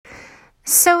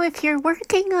So, if you're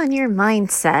working on your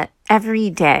mindset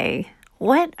every day,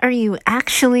 what are you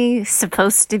actually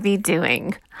supposed to be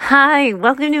doing? Hi,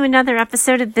 welcome to another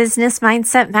episode of Business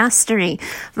Mindset Mastery.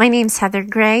 My name's Heather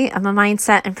Gray. I'm a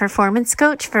mindset and performance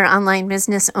coach for online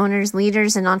business owners,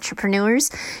 leaders, and entrepreneurs.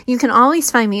 You can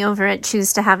always find me over at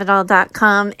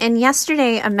choosetohaveitall.com. And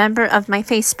yesterday, a member of my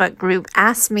Facebook group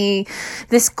asked me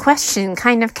this question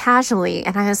kind of casually,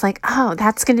 and I was like, oh,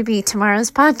 that's going to be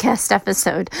tomorrow's podcast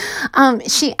episode.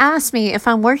 She asked me if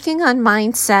I'm working on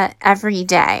mindset every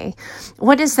day.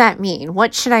 What does that mean?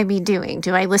 What should I be doing?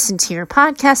 Do I listen to your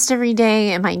podcast every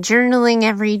day? Am I journaling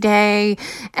every day?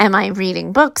 Am I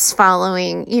reading books,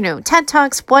 following, TED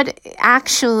Talks? What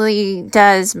actually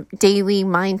does daily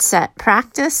mindset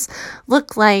practice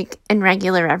look like in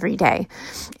regular every day?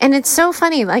 And it's so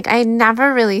funny, I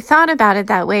never really thought about it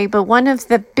that way, but one of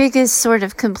the biggest sort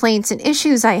of complaints and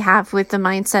issues I have with the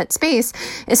mindset space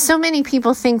is so many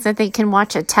people think that they can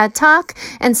watch a TED Talk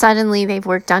and suddenly they've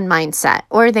worked on mindset,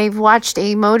 or they've watched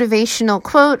a motivational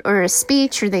quote or a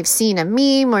speech, or they've seen a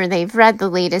meme, or they've read the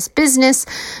latest business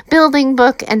building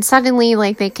book, and suddenly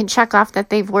they can check off that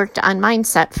they've worked on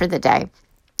mindset for the day.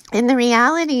 And the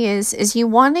reality is you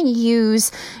want to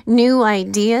use new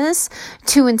ideas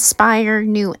to inspire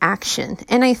new action.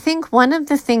 And I think one of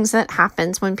the things that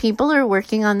happens when people are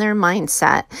working on their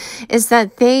mindset is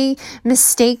that they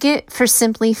mistake it for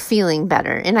simply feeling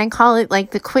better. And I call it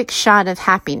the quick shot of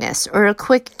happiness, or a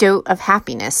quick dose of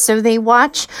happiness. So they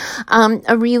watch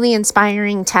a really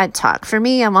inspiring TED Talk. For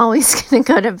me, I'm always going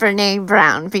to go to Brené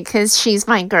Brown because she's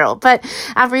my girl. But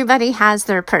everybody has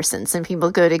their person. Some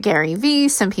people go to Gary Vee,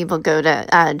 some people go to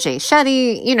Jay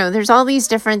Shetty. There's all these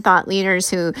different thought leaders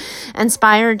who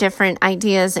inspire different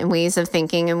ideas and ways of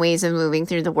thinking and ways of moving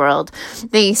through the world.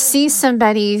 They see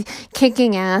somebody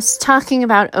kicking ass, talking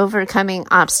about overcoming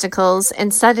obstacles,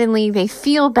 and suddenly they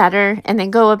feel better and they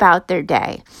go about their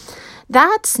day.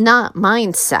 That's not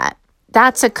mindset.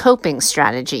 That's a coping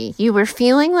strategy. You were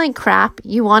feeling like crap.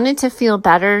 You wanted to feel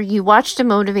better. You watched a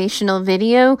motivational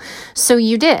video, so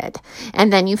you did.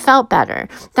 And then you felt better.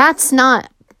 That's not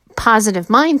positive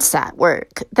mindset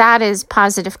work. That is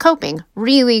positive coping.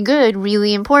 Really good,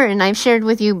 really important. I've shared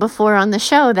with you before on the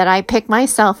show that I pick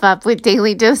myself up with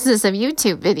daily doses of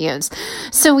YouTube videos.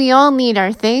 So we all need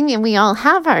our thing and we all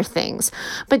have our things.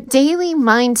 But daily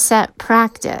mindset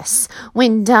practice,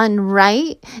 when done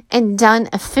right and done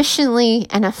efficiently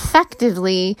and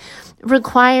effectively,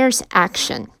 requires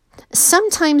action.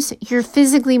 Sometimes you're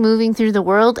physically moving through the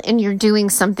world and you're doing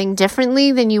something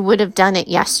differently than you would have done it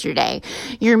yesterday.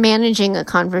 You're managing a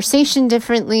conversation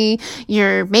differently.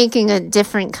 You're making a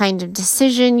different kind of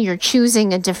decision. You're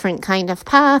choosing a different kind of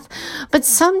path. But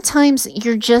sometimes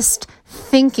you're just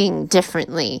thinking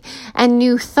differently, and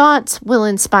new thoughts will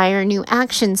inspire new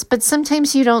actions, but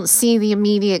sometimes you don't see the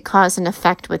immediate cause and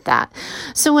effect with that.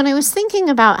 So when I was thinking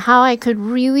about how I could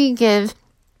really give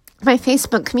my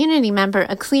Facebook community member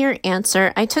a clear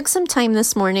answer, I took some time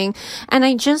this morning and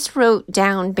I just wrote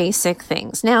down basic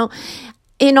things. Now,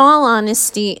 in all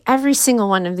honesty, every single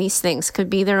one of these things could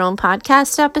be their own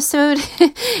podcast episode.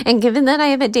 And given that I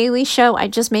have a daily show, I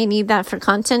just may need that for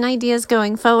content ideas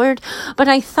going forward. But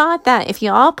I thought that if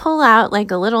you all pull out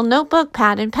a little notebook,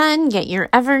 pad and pen, get your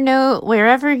Evernote,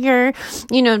 wherever you're,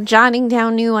 jotting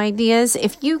down new ideas,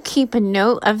 if you keep a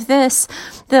note of this,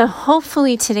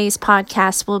 hopefully today's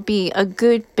podcast will be a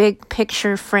good big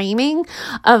picture framing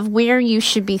of where you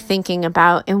should be thinking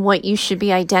about and what you should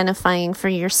be identifying for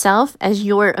yourself as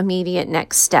your immediate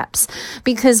next steps.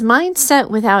 Because mindset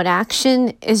without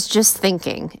action is just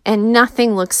thinking, and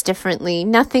nothing looks differently,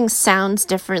 nothing sounds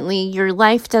differently, your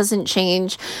life doesn't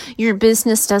change, your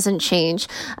business doesn't change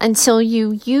until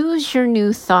you use your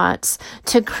new thoughts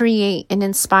to create and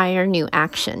inspire new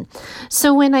action.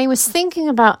 So when I was thinking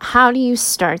about how do you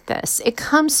start this, it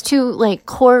comes to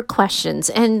core questions.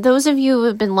 And those of you who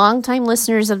have been longtime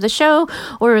listeners of the show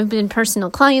or have been personal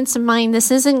clients of mine,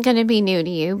 this isn't going to be new to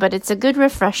you, but it's a good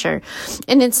refresher.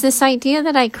 And it's this idea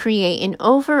that I create an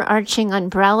overarching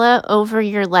umbrella over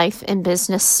your life and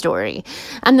business story.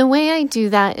 And the way I do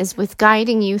that is with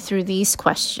guiding you through these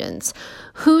questions.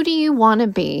 Who do you want to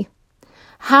be?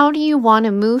 How do you want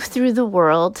to move through the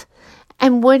world?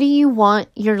 And what do you want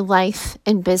your life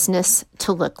and business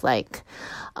to look like?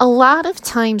 A lot of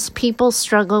times people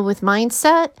struggle with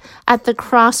mindset at the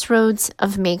crossroads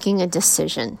of making a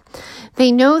decision.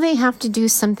 They know they have to do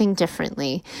something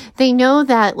differently. They know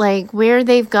that where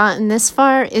they've gotten this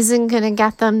far isn't going to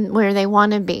get them where they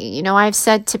want to be. I've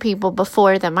said to people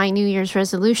before that my New Year's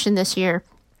resolution this year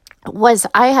was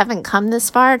I haven't come this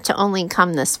far to only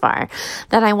come this far,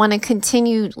 that I want to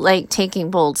continue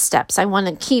taking bold steps. I want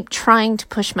to keep trying to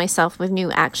push myself with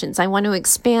new actions. I want to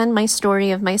expand my story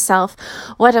of myself,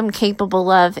 what I'm capable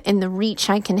of, and the reach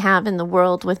I can have in the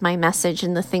world with my message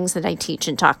and the things that I teach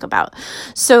and talk about.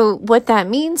 So what that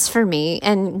means for me,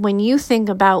 and when you think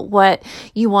about what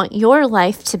you want your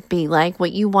life to be like,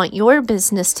 what you want your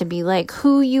business to be like,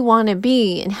 who you want to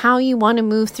be and how you want to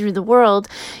move through the world,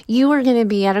 you are going to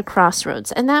be at a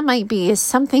crossroads. And that might be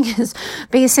something as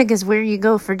basic as where you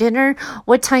go for dinner,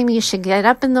 what time you should get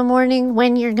up in the morning,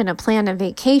 when you're going to plan a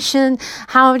vacation,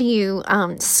 how do you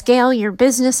scale your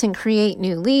business and create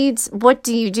new leads, what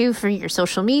do you do for your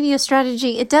social media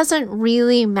strategy. It doesn't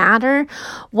really matter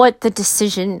what the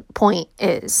decision point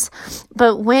is.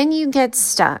 But when you get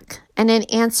stuck and an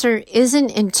answer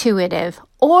isn't intuitive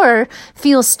or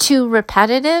feels too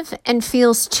repetitive and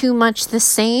feels too much the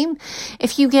same,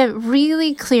 if you get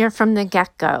really clear from the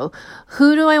get-go,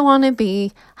 who do I want to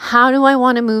be? How do I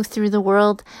want to move through the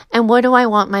world? And what do I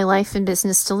want my life and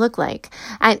business to look like?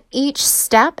 At each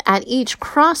step, at each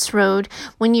crossroad,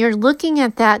 when you're looking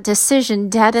at that decision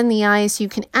dead in the eyes, you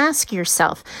can ask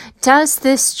yourself, does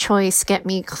this choice get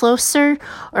me closer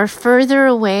or further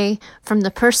away from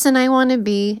the person I want to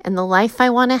be and the life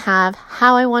I want to have,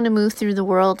 how I want to move through the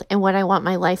world, and what I want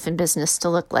my life and business to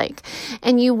look like?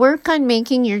 And you work on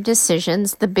making your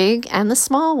decisions, the big and the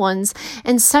small ones,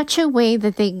 in such a way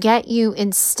that they get you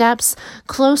in steps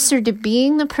closer to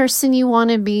being the person you want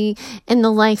to be in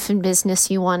the life and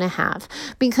business you want to have.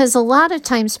 Because a lot of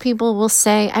times people will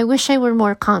say, I wish I were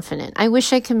more confident. I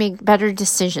wish I could make better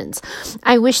decisions.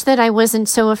 I wish that I wasn't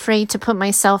so afraid to put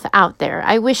myself out there.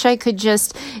 I wish I could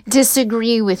just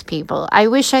disagree with people. I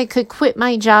wish I could quit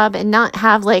my job and not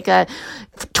have a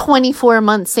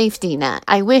 24-month safety net.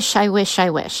 I wish.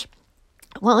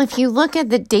 Well, if you look at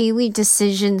the daily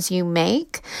decisions you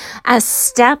make as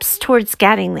steps towards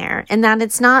getting there, and that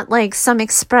it's not like some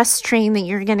express train that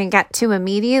you're going to get to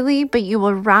immediately, but you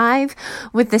arrive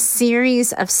with a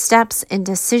series of steps and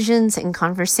decisions and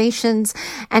conversations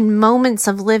and moments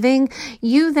of living,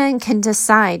 you then can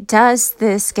decide, does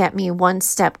this get me one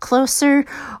step closer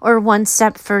or one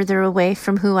step further away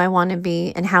from who I want to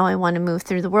be and how I want to move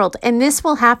through the world? And this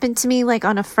will happen to me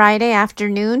on a Friday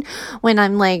afternoon when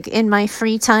I'm in my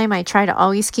free time. I try to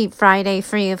always keep Friday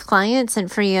free of clients and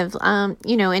free of,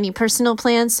 any personal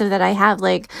plans so that I have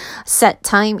set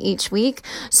time each week.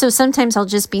 So sometimes I'll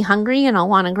just be hungry and I'll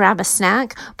want to grab a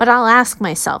snack, but I'll ask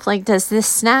myself, does this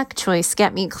snack choice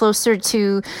get me closer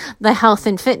to the health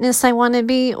and fitness I want to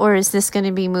be, or is this going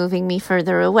to be moving me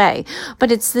further away?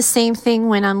 But it's the same thing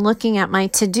when I'm looking at my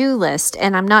to-do list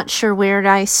and I'm not sure where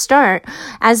I start.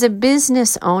 As a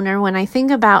business owner, when I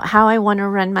think about how I want to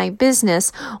run my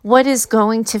business, what is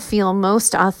going to feel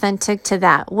most authentic to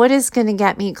that? What is going to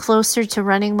get me closer to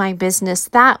running my business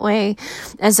that way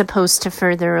as opposed to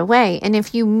further away? And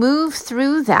if you move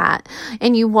through that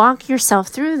and you walk yourself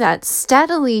through that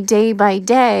steadily day by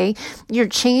day, you're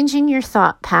changing your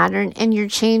thought pattern and you're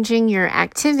changing your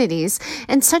activities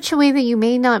in such a way that you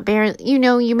may not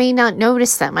you may not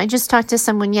notice them. I just talked to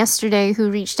someone yesterday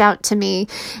who reached out to me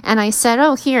and I said,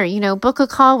 here, book a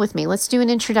call with me. Let's do an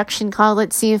introduction call.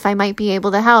 Let's see if I might be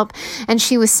able to help. And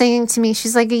she was saying to me,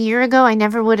 she's like, a year ago, I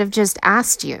never would have just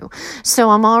asked you.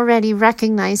 So I'm already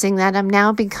recognizing that I'm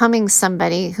now becoming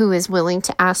somebody who is willing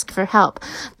to ask for help.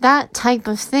 That type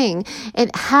of thing,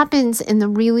 it happens in the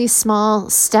really small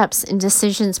steps and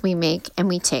decisions we make and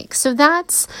we take. So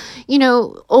that's,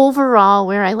 overall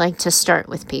where I like to start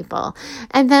with people.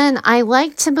 And then I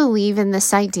like to believe in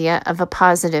this idea of a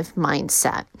positive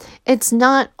mindset. It's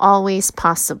not always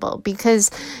possible because,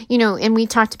 and we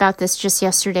talked about this just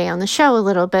yesterday on the show a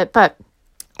little bit, but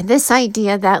this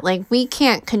idea that we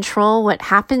can't control what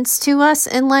happens to us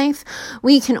in life,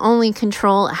 we can only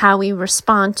control how we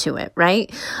respond to it,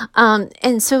 right?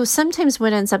 And so sometimes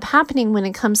what ends up happening when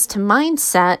it comes to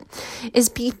mindset is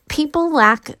people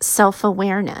lack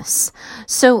self-awareness.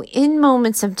 So in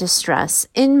moments of distress,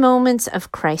 in moments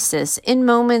of crisis, in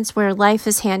moments where life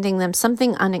is handing them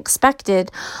something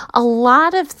unexpected, a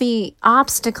lot of the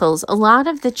obstacles, a lot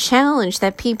of the challenge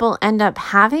that people end up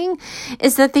having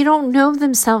is that they don't know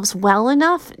themselves well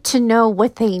enough to know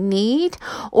what they need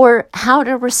or how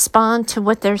to respond to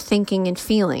what they're thinking and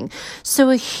feeling. So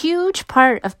a huge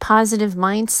part of positive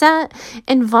mindset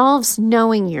involves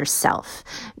knowing yourself,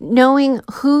 knowing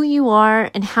who you are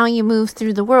and how you move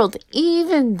through the world,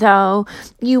 even though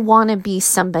you want to be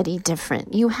somebody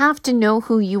different. You have to know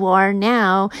who you are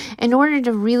now in order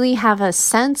to really have a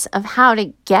sense of how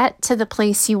to get to the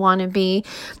place you want to be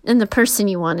and the person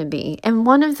you want to be. And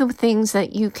one of the things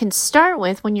that you can start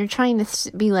with with when you're trying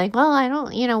to be like, well, I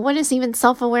don't, what does even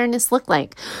self-awareness look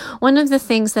like? One of the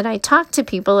things that I talk to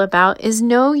people about is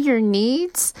know your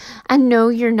needs and know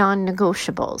your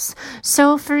non-negotiables.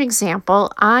 So for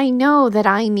example, I know that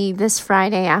I need this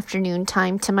Friday afternoon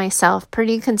time to myself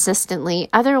pretty consistently.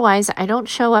 Otherwise, I don't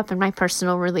show up in my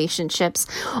personal relationships,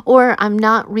 or I'm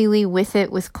not really with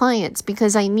it with clients,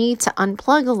 because I need to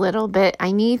unplug a little bit.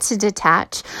 I need to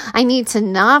detach. I need to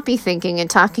not be thinking and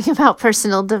talking about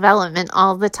personal development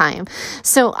all the time.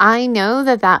 So I know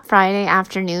that Friday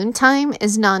afternoon time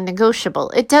is non-negotiable.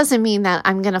 It doesn't mean that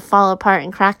I'm going to fall apart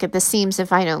and crack at the seams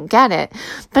if I don't get it,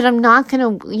 but I'm not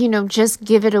going to, just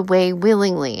give it away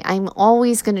willingly. I'm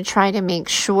always going to try to make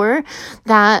sure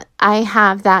that I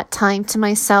have that time to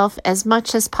myself as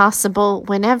much as possible,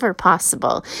 whenever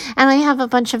possible. And I have a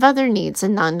bunch of other needs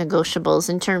and non-negotiables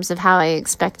in terms of how I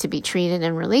expect to be treated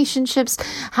in relationships,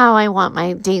 how I want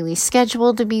my daily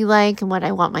schedule to be like, and what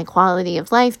I want my quality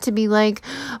of life to be like.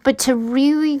 But to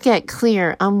really get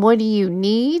clear on what do you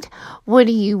need, what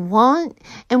do you want,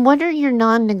 and what are your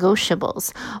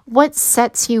non-negotiables? What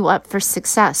sets you up for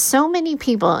success? So many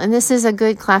people, and this is a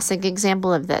good classic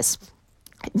example of this,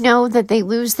 know that they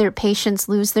lose their patience,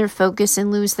 lose their focus,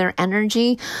 and lose their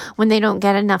energy when they don't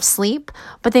get enough sleep,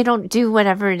 but they don't do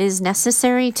whatever it is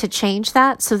necessary to change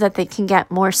that so that they can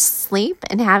get more sleep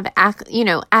and have,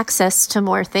 access to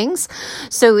more things.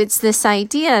 So it's this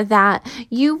idea that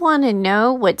you want to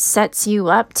know what sets you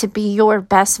up to be your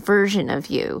best version of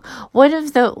you. What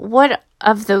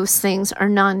of those things are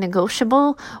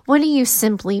non-negotiable? What do you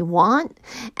simply want?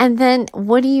 And then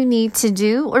what do you need to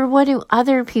do, or what do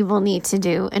other people need to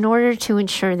do in order to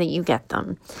ensure that you get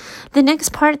them? The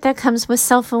next part that comes with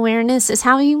self-awareness is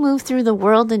how you move through the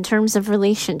world in terms of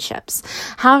relationships.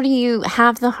 How do you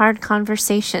have the hard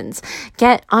conversations?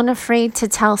 Get unafraid to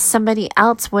tell somebody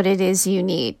else what it is you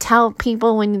need. Tell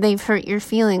people when they've hurt your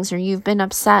feelings, or you've been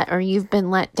upset, or you've been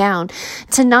let down,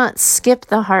 to not skip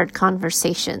the hard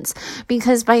conversations.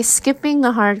 Because by skipping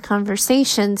the hard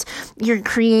conversations, you're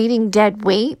creating dead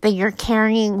weight that you're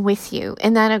carrying with you.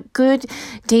 And that a good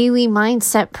daily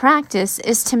mindset practice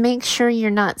is to make sure you're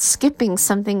not skipping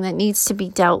something that needs to be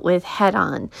dealt with head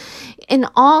on. And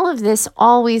all of this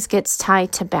always gets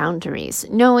tied to boundaries,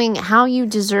 knowing how you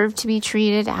deserve to be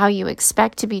treated, how you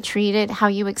expect to be treated, how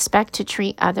you expect to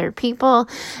treat other people,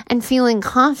 and feeling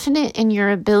confident in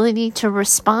your ability to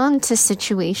respond to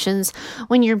situations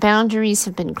when your boundaries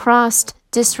have been crossed,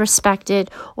 disrespected,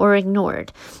 or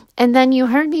ignored. And then you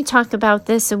heard me talk about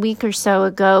this a week or so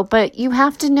ago, but you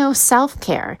have to know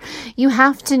self-care. You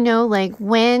have to know,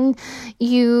 when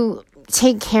you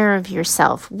take care of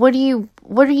yourself, what are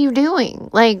you doing?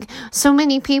 So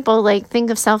many people think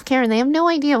of self-care and they have no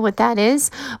idea what that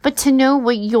is, but to know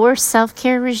what your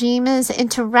self-care regime is and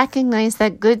to recognize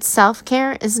that good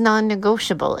self-care is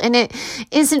non-negotiable. And it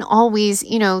isn't always,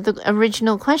 the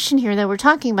original question here that we're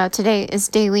talking about today is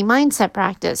daily mindset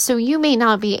practice. So you may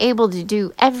not be able to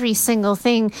do every single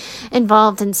thing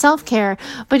involved in self-care,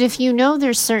 but if you know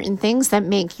there's certain things that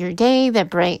make your day, that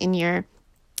brighten your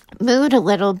mood a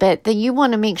little bit, that you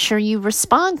want to make sure you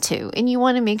respond to, and you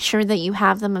want to make sure that you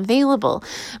have them available.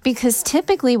 Because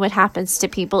typically what happens to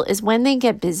people is when they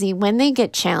get busy, when they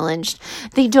get challenged,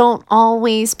 they don't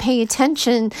always pay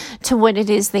attention to what it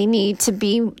is they need to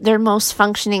be their most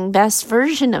functioning best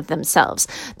version of themselves.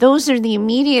 Those are the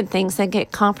immediate things that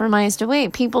get compromised away.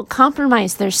 People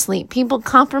compromise their sleep. People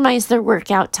compromise their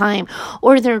workout time,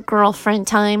 or their girlfriend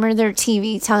time, or their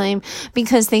TV time,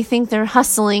 because they think they're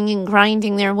hustling and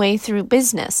grinding their way through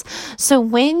business. So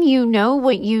when you know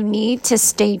what you need to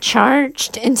stay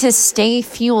charged and to stay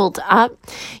fueled up,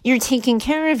 you're taking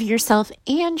care of yourself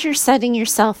and you're setting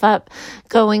yourself up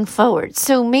going forward.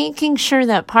 So making sure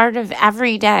that part of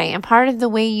every day and part of the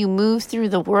way you move through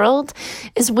the world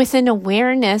is with an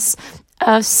awareness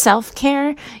of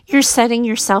self-care, you're setting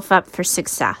yourself up for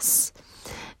success.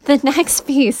 The next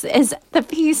piece is the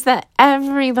piece that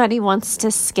everybody wants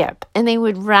to skip, and they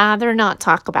would rather not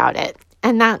talk about it.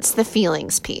 And that's the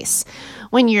feelings piece.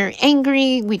 When you're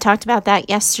angry, we talked about that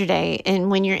yesterday,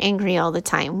 and when you're angry all the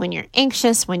time, when you're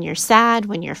anxious, when you're sad,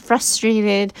 when you're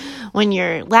frustrated, when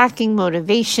you're lacking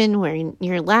motivation, when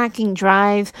you're lacking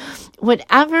drive,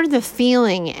 whatever the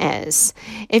feeling is,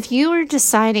 if you are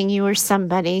deciding you are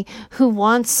somebody who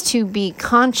wants to be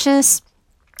conscious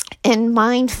and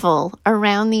mindful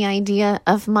around the idea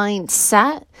of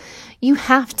mindset, you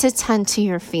have to tend to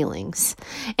your feelings.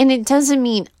 And it doesn't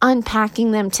mean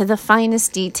unpacking them to the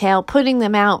finest detail, putting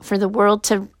them out for the world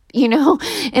to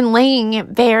and laying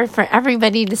it bare for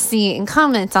everybody to see and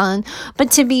comment on,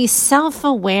 but to be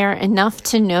self-aware enough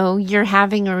to know you're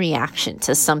having a reaction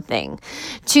to something,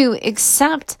 to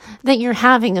accept that you're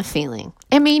having a feeling.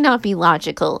 It may not be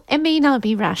logical, it may not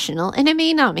be rational, and it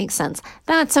may not make sense.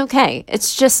 That's okay.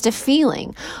 It's just a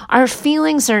feeling. Our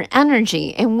feelings are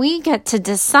energy, and we get to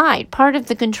decide. Part of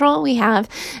the control we have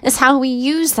is how we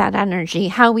use that energy,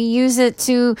 how we use it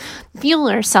to fuel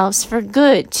ourselves for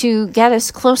good, to get us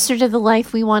closer to the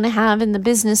life we want to have and the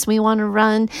business we want to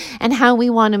run and how we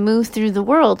want to move through the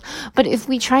world. But if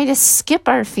we try to skip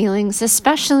our feelings,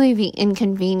 especially the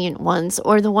inconvenient ones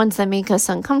or the ones that make us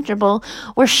uncomfortable,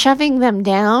 we're shoving them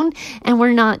down and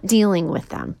we're not dealing with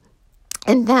them.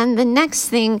 And then the next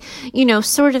thing,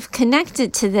 sort of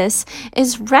connected to this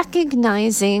is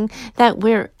recognizing that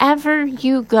wherever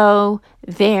you go,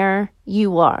 there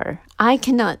you are. I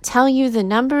cannot tell you the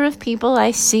number of people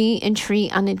I see and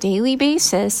treat on a daily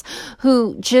basis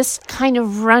who just kind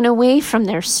of run away from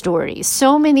their stories.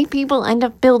 So many people end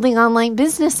up building online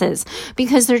businesses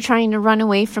because they're trying to run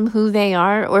away from who they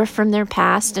are or from their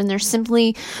past, and they're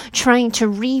simply trying to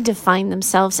redefine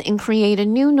themselves and create a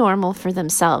new normal for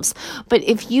themselves. But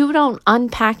if you don't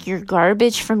unpack your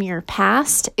garbage from your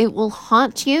past, it will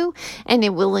haunt you and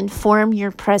it will inform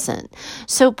your present.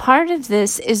 So part of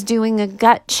this is doing a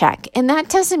gut check. And that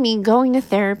doesn't mean going to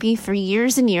therapy for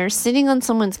years and years, sitting on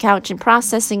someone's couch and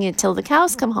processing it till the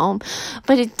cows come home.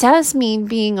 But it does mean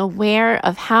being aware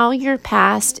of how your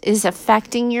past is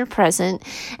affecting your present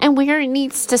and where it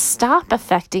needs to stop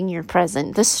affecting your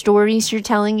present. The stories you're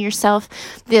telling yourself,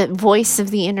 the voice of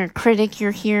the inner critic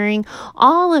you're hearing,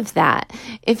 all of that.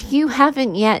 If you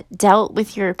haven't yet dealt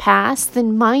with your past,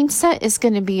 then mindset is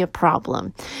going to be a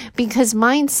problem, because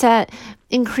mindset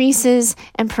increases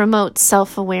and promotes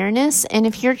self-awareness. And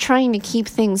if you're trying to keep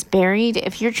things buried,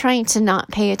 if you're trying to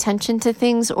not pay attention to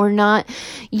things or not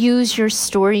use your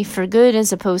story for good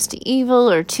as opposed to evil,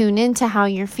 or tune into how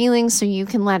you're feeling so you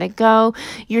can let it go,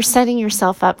 you're setting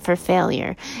yourself up for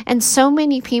failure. And so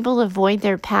many people avoid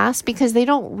their past because they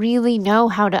don't really know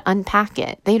how to unpack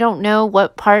it. They don't know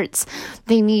what parts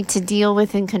they need to deal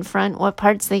with and confront, what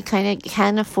parts they kind of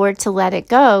can afford to let it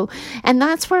go. And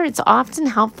that's where it's often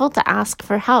helpful to ask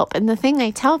for help. And the thing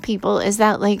I tell people is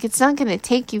that, it's not going to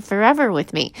take you forever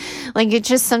with me. It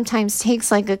just sometimes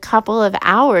takes a couple of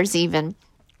hours, even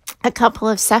a couple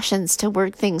of sessions to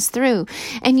work things through.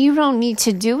 And you don't need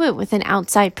to do it with an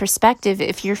outside perspective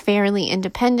if you're fairly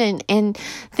independent and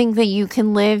think that you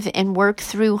can live and work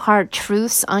through hard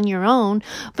truths on your own.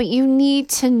 But you need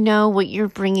to know what you're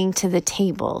bringing to the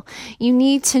table. You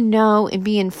need to know and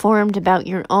be informed about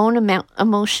your own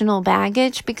emotional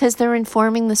baggage, because they're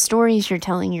informing the stories you're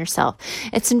telling yourself.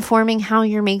 It's informing how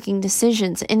you're making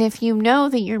decisions. And if you know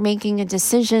that you're making a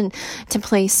decision to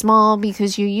play small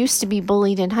because you used to be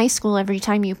bullied in high school every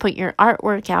time you put your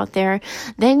artwork out there,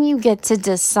 then you get to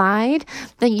decide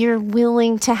that you're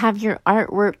willing to have your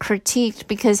artwork critiqued,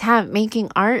 because making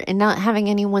art and not having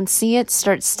anyone see it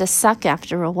starts to suck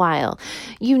after a while.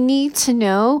 You need to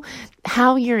know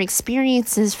how your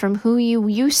experiences from who you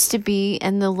used to be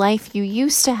and the life you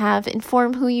used to have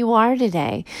inform who you are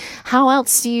today. How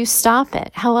else do you stop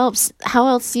it? How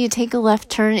else do you take a left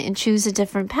turn and choose a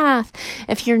different path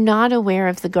if you're not aware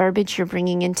of the garbage you're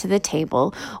bringing into the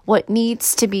table, what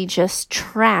needs to be just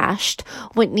trashed,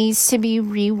 what needs to be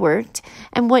reworked,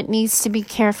 and what needs to be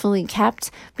carefully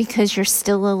kept because you're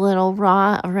still a little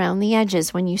raw around the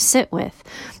edges when you sit with.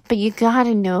 But you got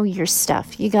to know your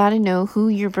stuff. You got to know who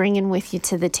you're bringing with you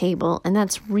to the table, and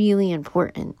that's really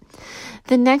important.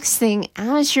 The next thing,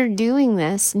 as you're doing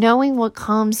this, knowing what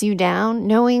calms you down,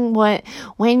 knowing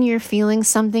when you're feeling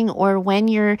something, or when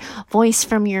your voice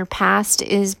from your past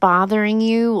is bothering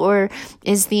you, or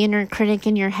is the inner critic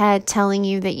in your head telling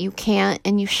you that you can't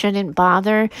and you shouldn't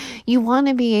bother, you want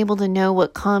to be able to know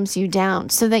what calms you down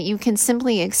so that you can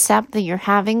simply accept that you're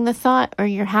having the thought or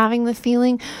you're having the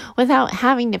feeling without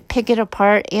having to pick it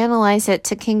apart, analyze it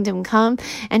to kingdom come,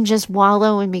 and just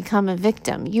wallow and become a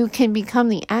victim. You can become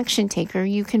the action taker.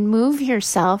 You can move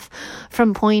yourself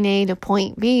from point A to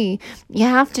point B. You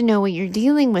have to know what you're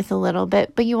dealing with a little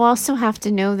bit, but you also have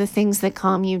to know the things that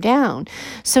calm you down.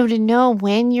 So to know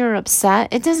when you're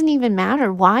upset, it doesn't even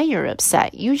matter why you're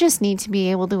upset. You just need to be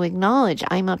able to acknowledge,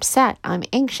 I'm upset, I'm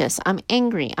anxious, I'm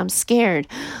angry, I'm scared,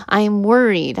 I'm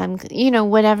worried, I'm,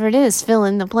 whatever it is, fill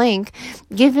in the blank.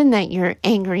 Given that you're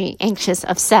angry, anxious,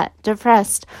 upset,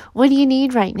 depressed, what do you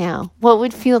need right now? What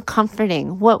would feel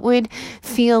comforting? What would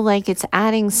feel like it's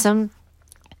adding some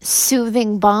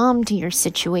soothing balm to your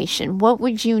situation? What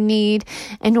would you need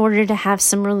in order to have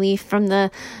some relief from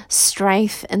the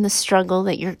strife and the struggle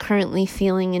that you're currently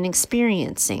feeling and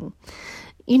experiencing?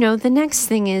 The next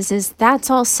thing is that's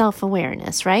all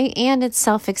self-awareness, right? And it's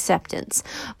self-acceptance.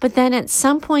 But then at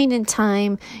some point in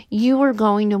time, you are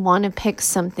going to want to pick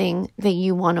something that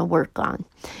you want to work on.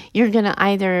 You're going to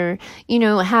either,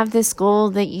 have this goal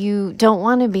that you don't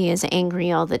want to be as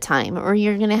angry all the time, or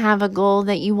you're going to have a goal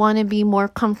that you want to be more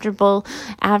comfortable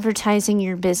advertising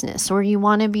your business, or you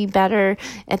want to be better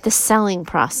at the selling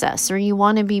process, or you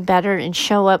want to be better and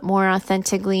show up more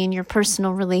authentically in your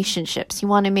personal relationships. You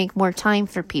want to make more time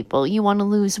for people. You want to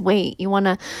lose weight. You want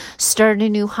to start a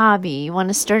new hobby. You want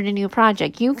to start a new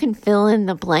project. You can fill in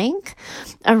the blank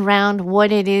around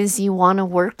what it is you want to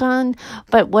work on.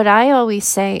 But what I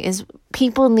always say is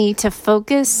people need to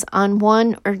focus on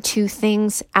one or two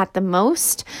things at the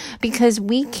most, because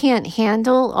we can't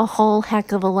handle a whole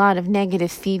heck of a lot of negative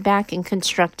feedback and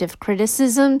constructive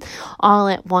criticism all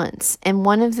at once. And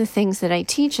one of the things that I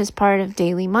teach as part of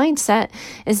daily mindset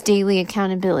is daily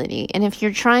accountability. And if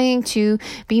you're trying to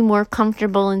be more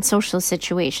comfortable in social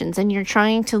situations, and you're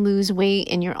trying to lose weight,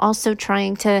 and you're also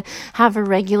trying to have a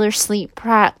regular sleep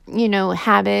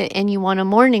habit, and you want a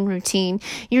morning routine,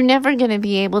 you're never going to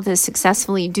be able to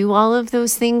successfully do all of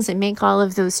those things and make all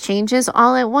of those changes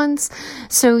all at once.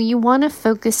 So you want to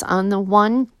focus on the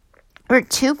one or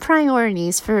two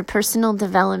priorities for personal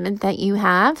development that you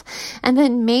have, and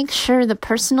then make sure the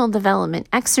personal development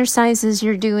exercises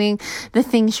you're doing, the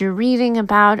things you're reading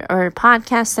about, or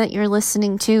podcasts that you're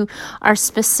listening to are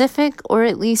specific or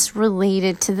at least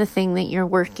related to the thing that you're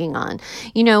working on.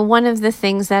 One of the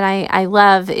things that I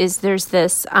love is there's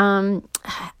this,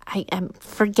 I am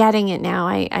forgetting it now.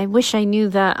 I wish I knew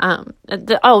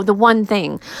The One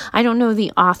Thing. I don't know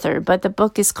the author, but the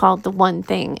book is called The One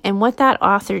Thing. And what that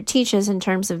author teaches in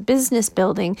terms of business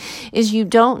building is you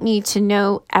don't need to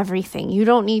know everything. You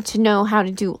don't need to know how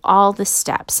to do all the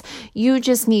steps. You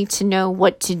just need to know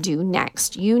what to do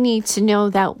next. You need to know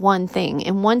that one thing.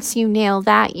 And once you nail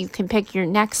that, you can pick your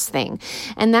next thing.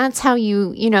 And that's how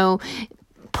you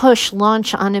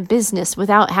launch on a business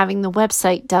without having the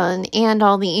website done and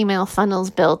all the email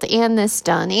funnels built and this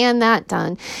done and that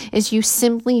done, is you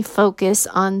simply focus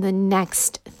on the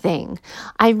next thing.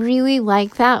 I really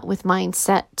like that with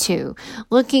mindset too.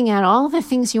 Looking at all the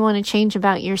things you want to change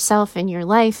about yourself and your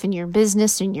life and your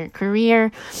business and your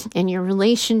career and your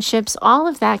relationships, all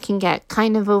of that can get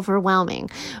kind of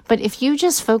overwhelming. But if you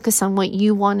just focus on what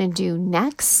you want to do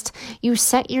next, you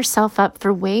set yourself up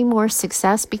for way more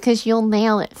success because you'll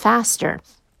nail it faster.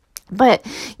 But,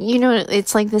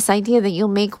 it's like this idea that you'll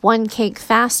make one cake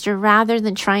faster rather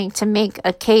than trying to make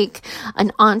a cake,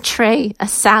 an entree, a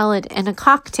salad, and a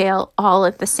cocktail all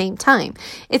at the same time.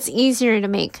 It's easier to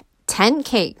make 10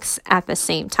 cakes at the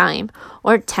same time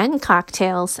or 10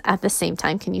 cocktails at the same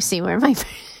time. Can you see where my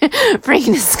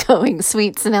brain is going?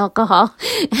 Sweets and alcohol.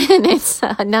 And it's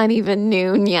not even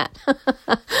noon yet.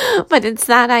 But it's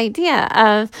that idea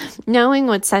of knowing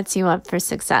what sets you up for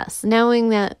success. Knowing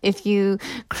that if you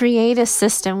create a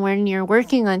system when you're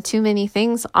working on too many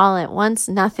things all at once,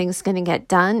 nothing's going to get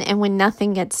done. And when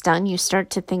nothing gets done, you start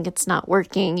to think it's not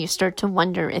working. You start to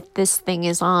wonder if this thing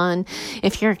is on,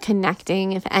 if you're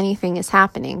connecting, if anything is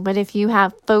happening. But if you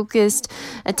have focused,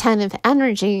 attentive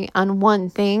energy on one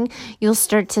thing, you'll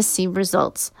start to see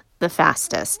results the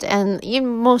fastest and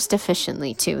most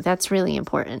efficiently too. That's really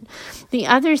important. The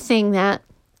other thing that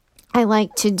I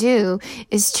like to do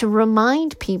is to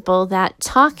remind people that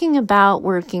talking about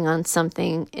working on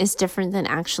something is different than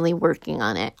actually working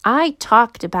on it. I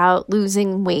talked about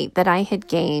losing weight that I had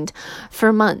gained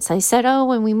for months. I said,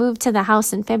 when we move to the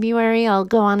house in February, I'll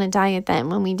go on a diet then.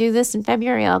 When we do this in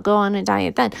February, I'll go on a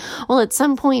diet then. Well, at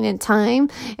some point in time,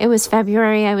 it was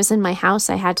February. I was in my house.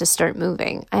 I had to start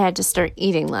moving. I had to start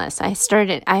eating less. I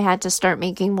had to start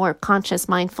making more conscious,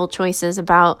 mindful choices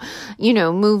about,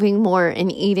 moving more and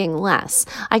eating less.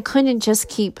 I couldn't just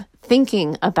keep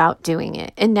thinking about doing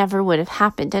it. It never would have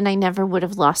happened and I never would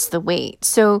have lost the weight.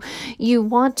 So you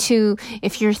want to,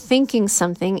 if you're thinking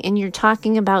something and you're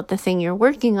talking about the thing you're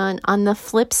working on the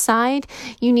flip side,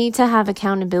 you need to have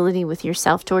accountability with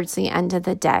yourself towards the end of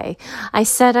the day. I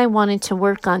said I wanted to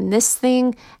work on this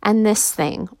thing and this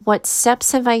thing. What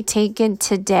steps have I taken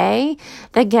today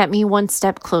that get me one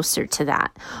step closer to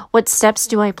that? What steps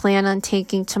do I plan on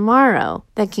taking tomorrow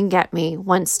that can get me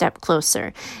one step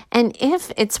closer? And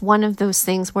if it's one of those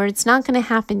things where it's not going to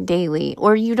happen daily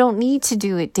or you don't need to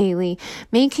do it daily,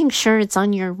 making sure it's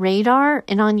on your radar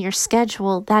and on your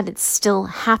schedule that it's still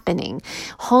happening.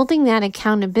 Holding that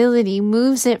accountability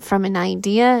moves it from an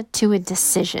idea to a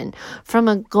decision, from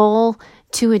a goal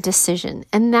to a decision.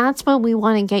 And that's what we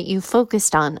want to get you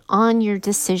focused on your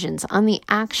decisions, on the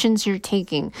actions you're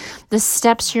taking, the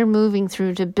steps you're moving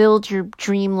through to build your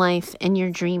dream life and your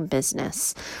dream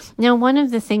business. Now, one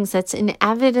of the things that's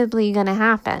inevitably going to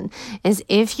happen is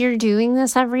if you're doing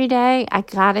this every day, I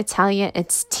got to tell you,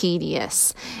 it's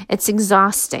tedious. It's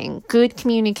exhausting. Good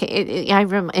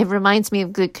communication. It reminds me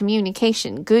of good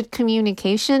communication. Good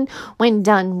communication, when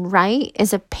done right,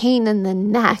 is a pain in the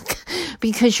neck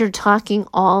because you're talking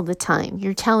all the time.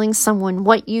 You're telling someone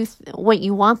what you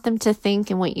want them to think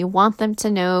and what you want them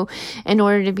to know in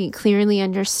order to be clearly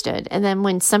understood. And then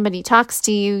when somebody talks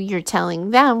to you, you're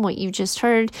telling them what you just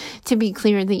heard to be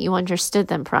clear that you understood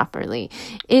them properly.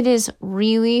 It is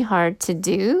really hard to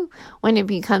do when it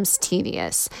becomes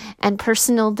tedious. And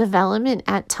personal development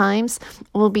at times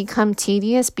will become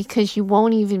tedious because you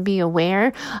won't even be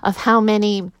aware of how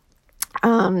many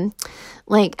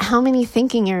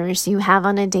thinking errors you have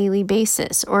on a daily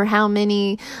basis, or how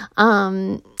many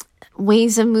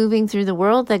ways of moving through the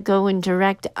world that go in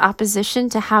direct opposition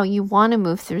to how you want to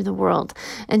move through the world,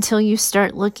 until you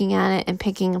start looking at it and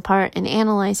picking apart and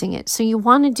analyzing it. So you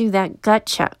want to do that gut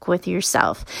check with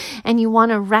yourself, and you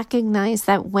want to recognize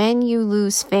that when you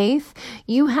lose faith,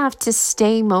 you have to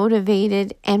stay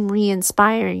motivated and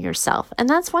re-inspire yourself. And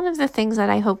that's one of the things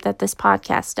that I hope that this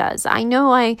podcast does. I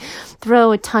know I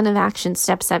throw a ton of action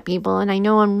steps at people, and I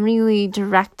know I'm really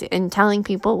direct in telling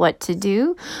people what to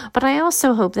do, but I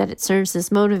also hope that it serves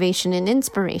as motivation and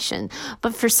inspiration.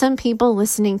 But for some people,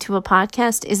 listening to a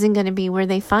podcast isn't going to be where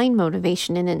they find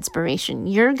motivation and inspiration.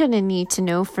 You're going to need to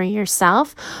know for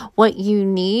yourself what you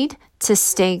need to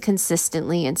stay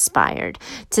consistently inspired,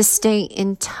 to stay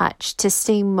in touch, to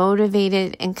stay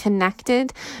motivated and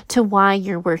connected to why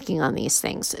you're working on these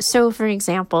things. So for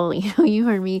example, you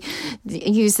heard me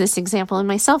use this example in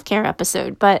my self-care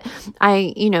episode, but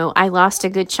I lost a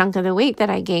good chunk of the weight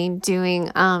that I gained doing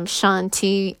Shaun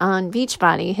T on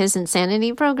Beachbody, his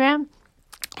insanity program.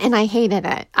 And I hated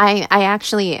it. I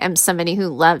actually am somebody who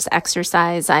loves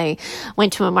exercise. I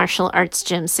went to a martial arts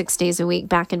gym 6 days a week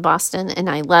back in Boston, and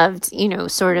I loved,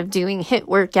 sort of doing HIIT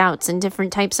workouts and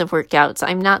different types of workouts.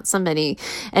 I'm not somebody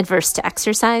adverse to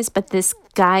exercise, but this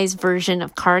guy's version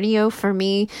of cardio for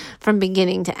me from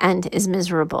beginning to end is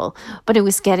miserable, but it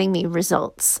was getting me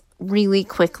results really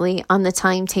quickly on the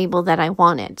timetable that I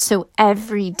wanted. So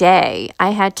every day I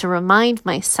had to remind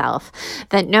myself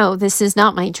that no, this is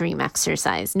not my dream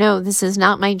exercise. No, this is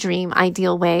not my dream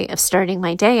ideal way of starting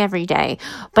my day every day,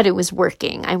 but it was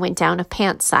working. I went down a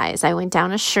pant size. I went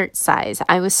down a shirt size.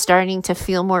 I was starting to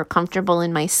feel more comfortable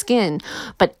in my skin,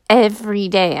 but every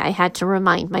day I had to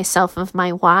remind myself of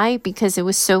my why because it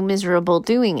was so miserable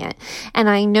doing it. And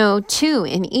I know too,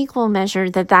 in equal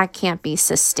measure, that can't be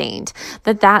sustained,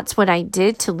 that's what I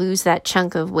did to lose that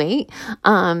chunk of weight.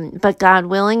 But God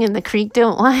willing, and the creek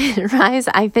don't rise,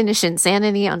 I finish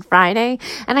Insanity on Friday,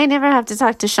 and I never have to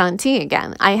talk to Shaun T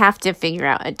again. I have to figure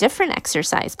out a different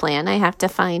exercise plan. I have to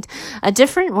find a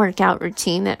different workout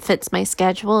routine that fits my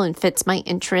schedule and fits my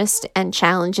interest and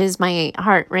challenges my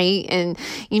heart rate and,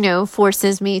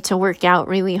 forces me to work out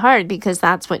really hard because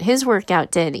that's what his workout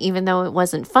did. Even though it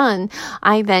wasn't fun,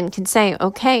 I then can say,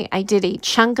 okay, I did a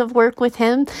chunk of work with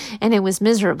him and it was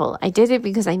miserable. I did it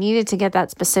because I needed to get that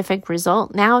specific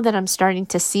result. Now that I'm starting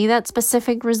to see that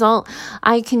specific result,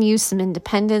 I can use some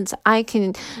independence. I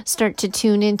can start to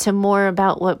tune into more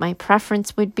about what my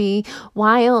preference would be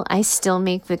while I still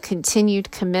make the continued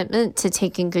commitment to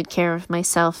taking good care of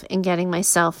myself and getting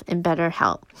myself in better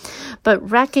health. But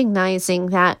recognizing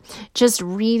that just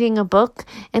reading a book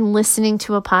and listening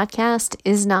to a podcast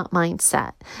is not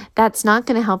mindset. That's not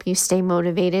going to help you stay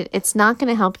motivated. It's not going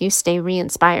to help you stay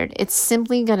re-inspired. It's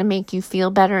simply going to make you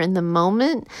feel better in the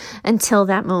moment until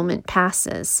that moment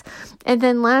passes. And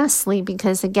then lastly,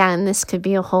 because again, this could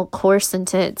be a whole course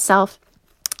into itself,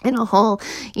 in a whole,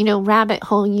 rabbit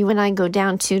hole you and I go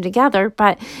down to together,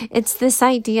 but it's this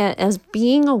idea of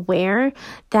being aware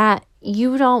that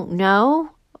you don't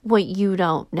know what you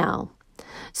don't know.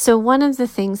 So one of the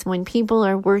things when people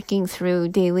are working through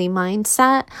daily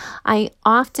mindset, I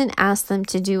often ask them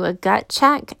to do a gut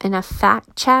check and a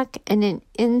fact check and an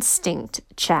instinct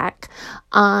check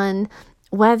on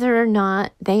whether or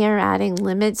not they are adding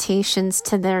limitations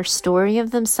to their story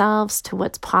of themselves, to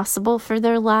what's possible for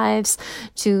their lives,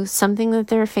 to something that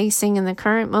they're facing in the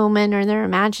current moment or they're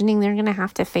imagining they're going to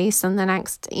have to face in the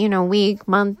next, week,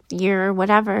 month, year,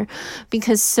 whatever.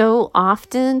 Because so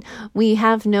often we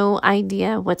have no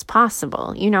idea what's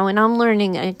possible, and I'm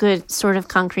learning a good sort of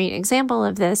concrete example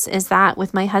of this is that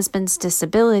with my husband's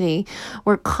disability,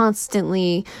 we're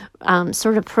constantly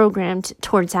sort of programmed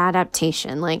towards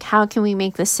adaptation. Like, how can we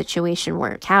make this situation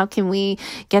work? How can we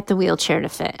get the wheelchair to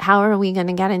fit? How are we going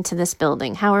to get into this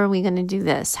building? How are we going to do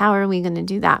this? How are we going to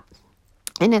do that?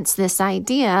 And it's this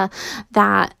idea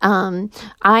that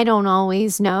I don't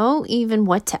always know even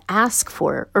what to ask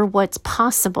for or what's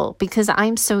possible, because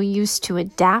I'm so used to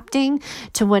adapting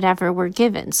to whatever we're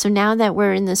given. So now that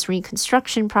we're in this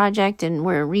reconstruction project and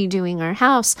we're redoing our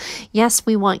house, yes,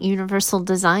 we want universal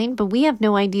design, but we have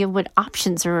no idea what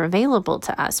options are available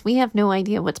to us. We have no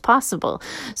idea what's possible.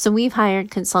 So we've hired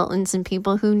consultants and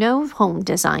people who know home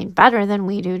design better than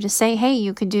we do to say, hey,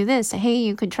 you could do this. Hey,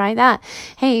 you could try that.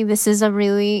 Hey, this is a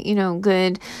really,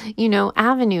 good,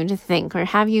 avenue to think, or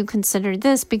have you considered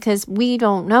this? Because we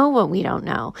don't know what we don't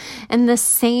know. And the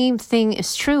same thing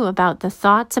is true about the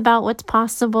thoughts about what's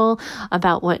possible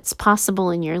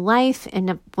in your life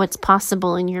and what's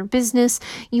possible in your business.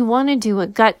 You want to do a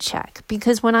gut check,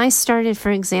 because when I started,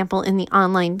 for example, in the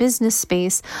online business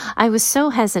space, I was so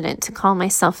hesitant to call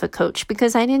myself a coach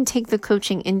because I didn't take the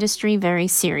coaching industry very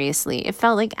seriously. It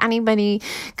felt like anybody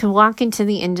could walk into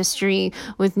the industry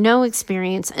with no experience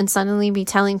and suddenly be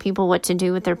telling people what to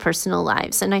do with their personal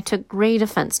lives. And I took great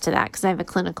offense to that because I have a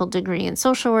clinical degree in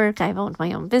social work. I've owned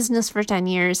my own business for 10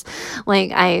 years.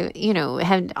 I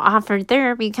had offered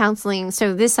therapy, counseling.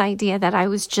 So this idea that I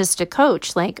was just a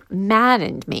coach,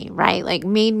 maddened me, right?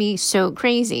 Made me so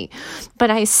crazy. But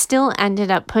I still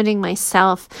ended up putting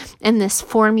myself in this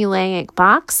formulaic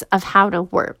box of how to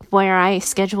work, where I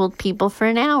scheduled people for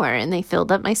an hour and they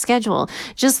filled up my schedule,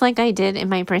 just like I did in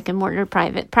my brick and mortar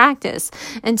private practice,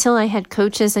 until I had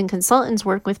coaches and consultants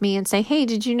work with me and say, hey,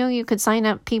 did you know you could sign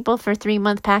up people for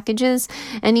 3-month packages?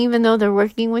 And even though they're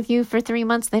working with you for 3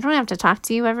 months, they don't have to talk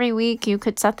to you every week. You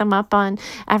could set them up on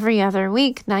every other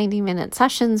week, 90-minute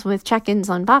sessions with check-ins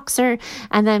on Voxer.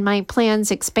 And then my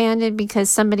plans expanded because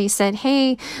somebody said,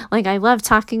 hey, I love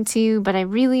talking to you, but I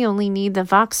really only need the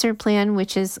Voxer plan,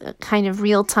 which is kind of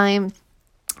real-time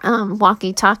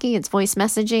walkie-talkie. It's voice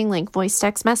messaging, voice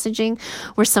text messaging,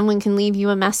 where someone can leave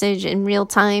you a message in real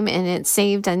time and it's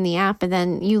saved in the app, and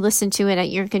then you listen to it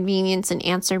at your convenience and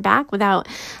answer back without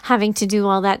having to do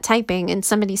all that typing. And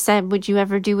somebody said, would you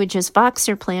ever do a just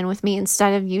Voxer plan with me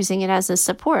instead of using it as a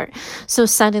support? So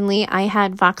suddenly I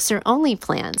had Voxer only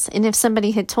plans. And if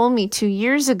somebody had told me 2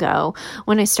 years ago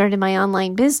when I started my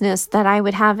online business that I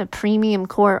would have a premium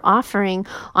core offering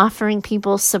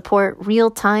people support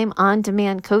real-time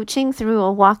on-demand coaching through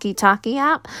a walkie-talkie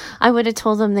app, I would have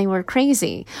told them they were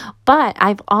crazy. But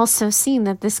I've also seen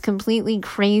that this completely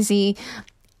crazy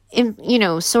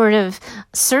sort of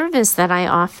service that I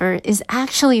offer is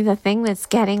actually the thing that's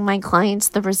getting my clients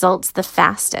the results the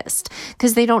fastest,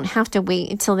 because they don't have to wait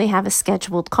until they have a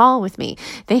scheduled call with me.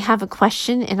 They have a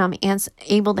question and I'm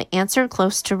able to answer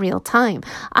close to real time.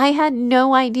 I had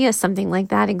no idea something like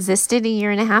that existed 1.5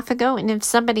 years ago. And if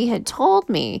somebody had told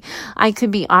me I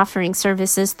could be offering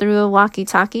services through a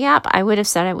walkie-talkie app, I would have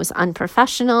said it was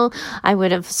unprofessional. I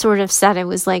would have sort of said it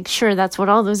was sure, that's what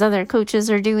all those other coaches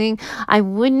are doing. I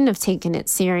wouldn't have taken it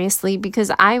seriously because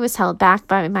I was held back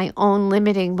by my own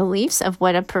limiting beliefs of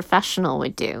what a professional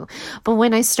would do. But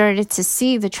when I started to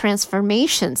see the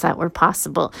transformations that were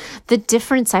possible, the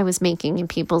difference I was making in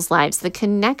people's lives, the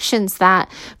connections that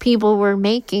people were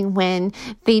making when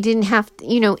they didn't have,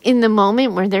 in the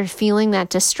moment where they're feeling that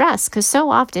distress. Because so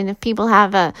often if people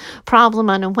have a problem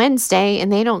on a Wednesday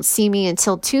and they don't see me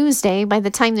until Tuesday, by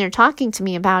the time they're talking to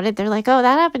me about it, they're like, oh,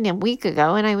 that happened a week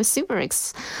ago. And I was super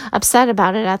upset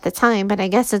about it at the time, but I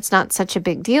guess it's not such a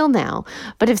big deal now.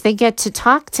 But if they get to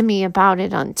talk to me about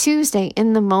it on Tuesday,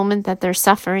 in the moment that they're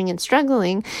suffering and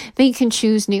struggling, they can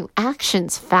choose new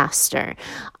actions faster.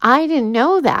 I didn't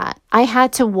know that. I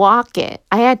had to walk it.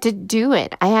 I had to do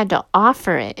it. I had to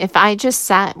offer it. If I just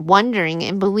sat wondering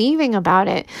and believing about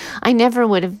it, I never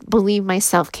would have believed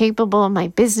myself capable, my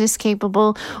business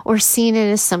capable, or seen it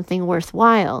as something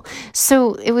worthwhile.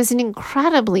 So it was an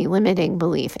incredibly limiting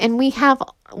belief. And we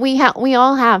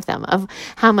all have them, of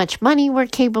how much money we're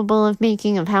capable of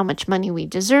making, of how much money we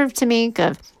deserve to make,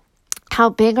 of how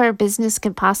big our business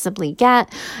could possibly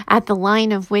get, at the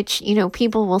line of which,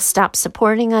 people will stop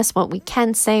supporting us, what we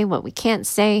can say, what we can't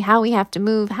say, how we have to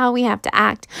move, how we have to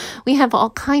act. We have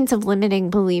all kinds of limiting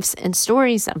beliefs and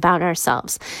stories about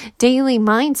ourselves. Daily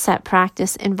mindset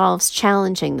practice involves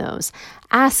challenging those,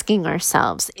 asking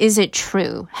ourselves, is it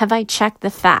true? Have I checked the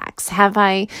facts? Have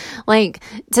I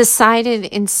decided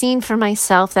and seen for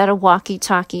myself that a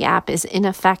walkie-talkie app is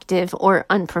ineffective or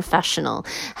unprofessional?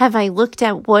 Have I looked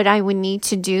at what I would need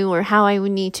to do or how I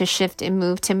would need to shift and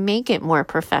move to make it more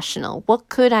professional? What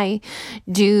could I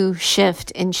do,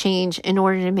 shift, and change in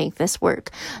order to make this work?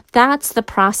 That's the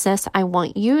process I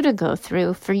want you to go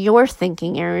through for your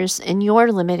thinking errors and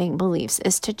your limiting beliefs,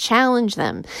 is to challenge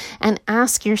them and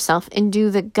ask yourself and do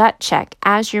the gut check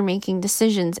as you're making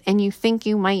decisions and you think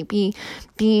you might be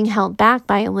being held back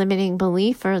by a limiting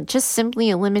belief or just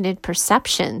simply a limited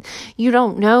perception. You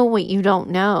don't know what you don't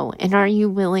know. And are you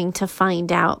willing to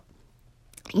find out?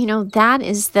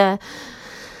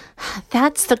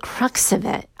 That's the crux of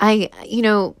it.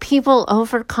 People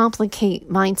overcomplicate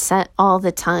mindset all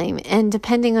the time. And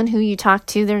depending on who you talk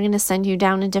to, they're going to send you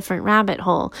down a different rabbit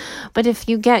hole. But if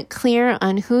you get clear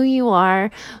on who you are,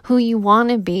 who you want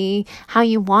to be, how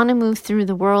you want to move through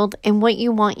the world, and what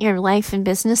you want your life and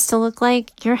business to look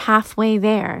like, you're halfway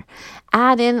there.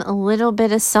 Add in a little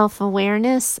bit of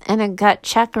self-awareness and a gut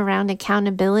check around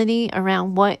accountability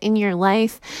around what in your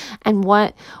life and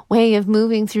what way of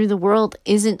moving through the world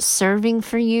isn't serving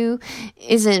for you,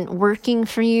 isn't working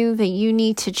for you, that you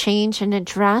need to change and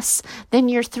address, then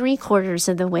you're 3/4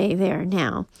 of the way there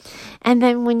now. And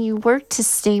then when you work to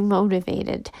stay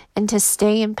motivated and to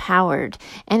stay empowered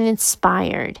and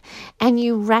inspired, and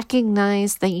you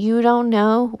recognize that you don't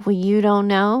know what you don't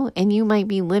know, and you might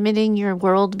be limiting your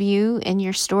worldview and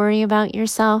your story about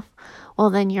yourself,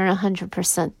 well, then you're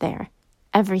 100% there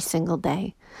every single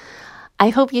day. I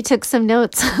hope you took some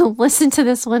notes. Listen to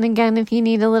this one again if you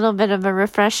need a little bit of a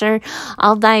refresher.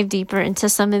 I'll dive deeper into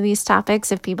some of these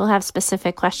topics. If people have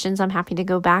specific questions, I'm happy to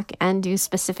go back and do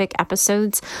specific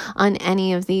episodes on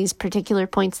any of these particular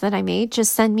points that I made.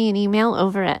 Just send me an email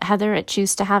over at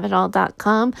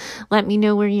heather@choosetohaveitall.com. Let me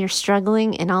know where you're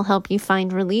struggling and I'll help you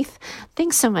find relief.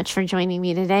 Thanks so much for joining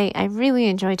me today. I really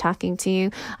enjoy talking to you.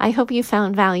 I hope you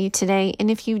found value today. And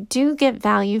if you do get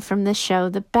value from this show,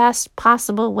 the best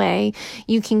possible way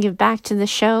you can give back to the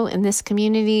show and this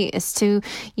community is to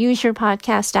use your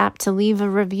podcast app to leave a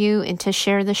review and to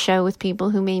share the show with people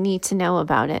who may need to know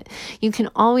about it. You can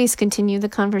always continue the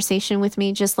conversation with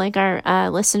me, just like our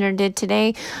listener did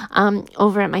today,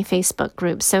 over at my Facebook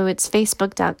group. So it's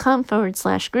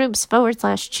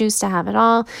facebook.com/groups/choose to have it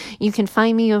all. You can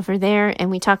find me over there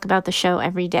and we talk about the show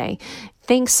every day.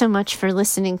 Thanks so much for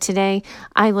listening today.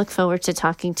 I look forward to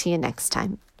talking to you next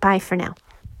time. Bye for now.